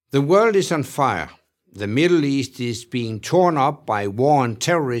The world is on fire. The Middle East is being torn up by war and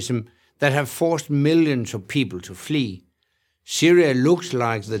terrorism that have forced millions of people to flee. Syria looks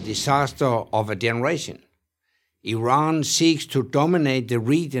like the disaster of a generation. Iran seeks to dominate the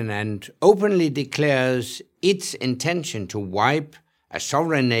region and openly declares its intention to wipe a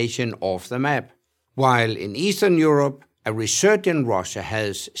sovereign nation off the map, while in Eastern Europe, a resurgent Russia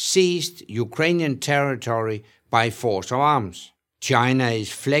has seized Ukrainian territory by force of arms. China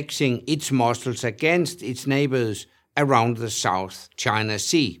is flexing its muscles against its neighbors around the South China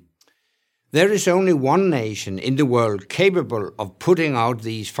Sea. There is only one nation in the world capable of putting out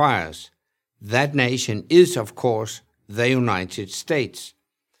these fires. That nation is, of course, the United States.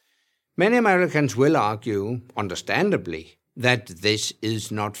 Many Americans will argue, understandably, that this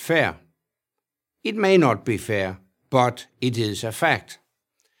is not fair. It may not be fair, but it is a fact.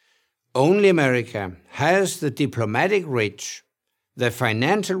 Only America has the diplomatic reach, the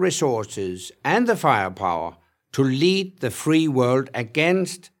financial resources, and the firepower to lead the free world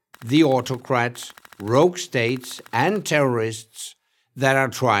against the autocrats, rogue states, and terrorists that are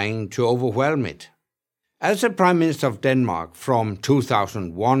trying to overwhelm it. As the Prime Minister of Denmark from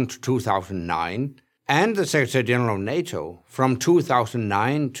 2001 to 2009, and the Secretary General of NATO from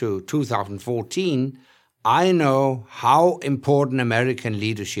 2009 to 2014, I know how important American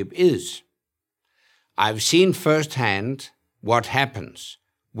leadership is. I've seen firsthand what happens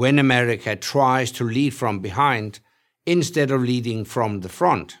when America tries to lead from behind instead of leading from the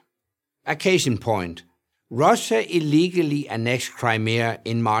front. A case in point, Russia illegally annexed Crimea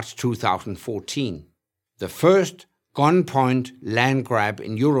in March 2014, the first gunpoint land grab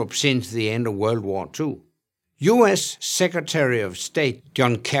in Europe since the end of World War II. U.S. Secretary of State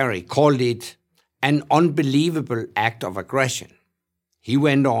John Kerry called it an unbelievable act of aggression. He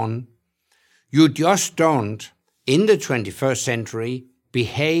went on, "You just don't, in the 21st century,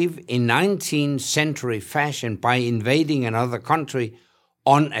 behave in 19th century fashion by invading another country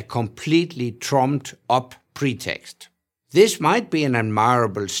on a completely trumped up pretext." This might be an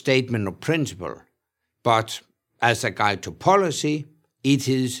admirable statement of principle, but as a guide to policy, it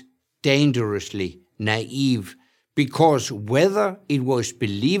is dangerously naive, because whether it was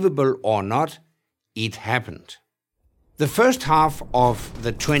believable or not, it happened. The first half of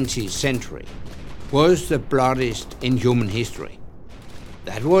the 20th century was the bloodiest in human history.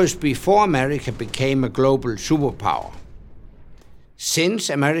 That was before America became a global superpower. Since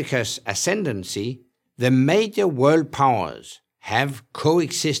America's ascendancy, the major world powers have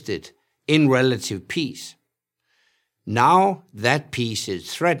coexisted in relative peace. Now that peace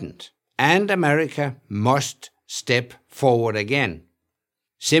is threatened, and America must step forward again.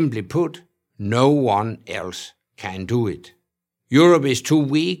 Simply put, no one else can do it. Europe is too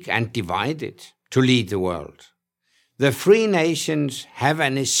weak and divided to lead the world. The free nations have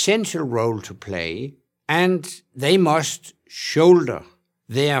an essential role to play, and they must shoulder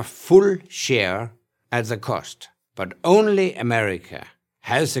their full share at the cost. But only America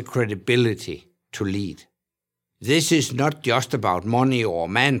has the credibility to lead. This is not just about money or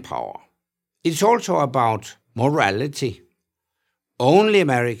manpower. It's also about morality. Only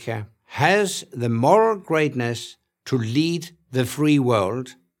America has the moral greatness to lead the free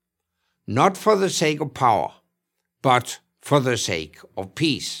world, not for the sake of power, but for the sake of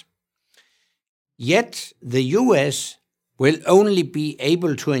peace. Yet the US will only be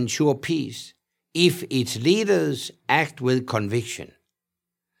able to ensure peace if its leaders act with conviction.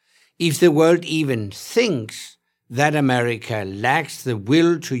 If the world even thinks that America lacks the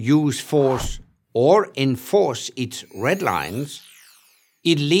will to use force or enforce its red lines,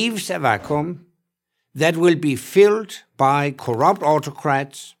 it leaves a vacuum that will be filled by corrupt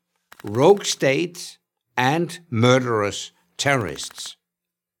autocrats, rogue states, and murderous terrorists.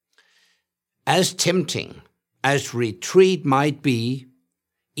 As tempting as retreat might be,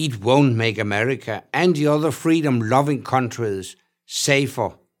 it won't make America and the other freedom-loving countries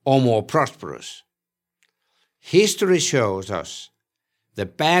safer or more prosperous. History shows us the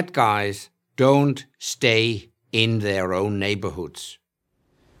bad guys don't stay in their own neighborhoods.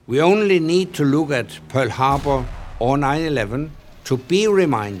 We only need to look at Pearl Harbor or 9/11 to be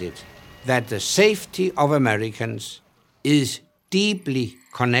reminded that the safety of Americans is deeply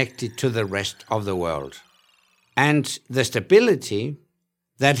connected to the rest of the world. And the stability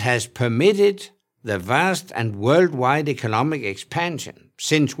that has permitted the vast and worldwide economic expansion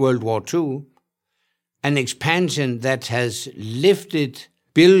since World War II, an expansion that has lifted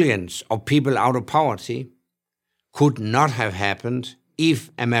billions of people out of poverty, could not have happened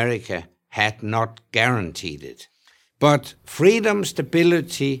if America had not guaranteed it. But freedom,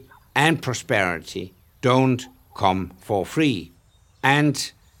 stability, and prosperity don't come for free.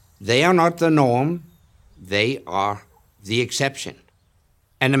 And They are not the norm, they are the exception.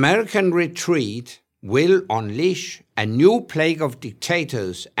 An American retreat will unleash a new plague of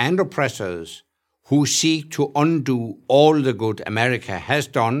dictators and oppressors who seek to undo all the good America has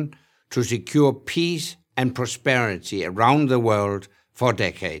done to secure peace and prosperity around the world for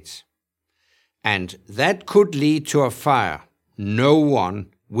decades. And that could lead to a fire no one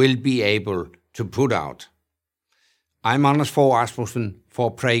will be able to put out. I'm Anders Fogh Rasmussen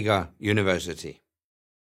for Prager University.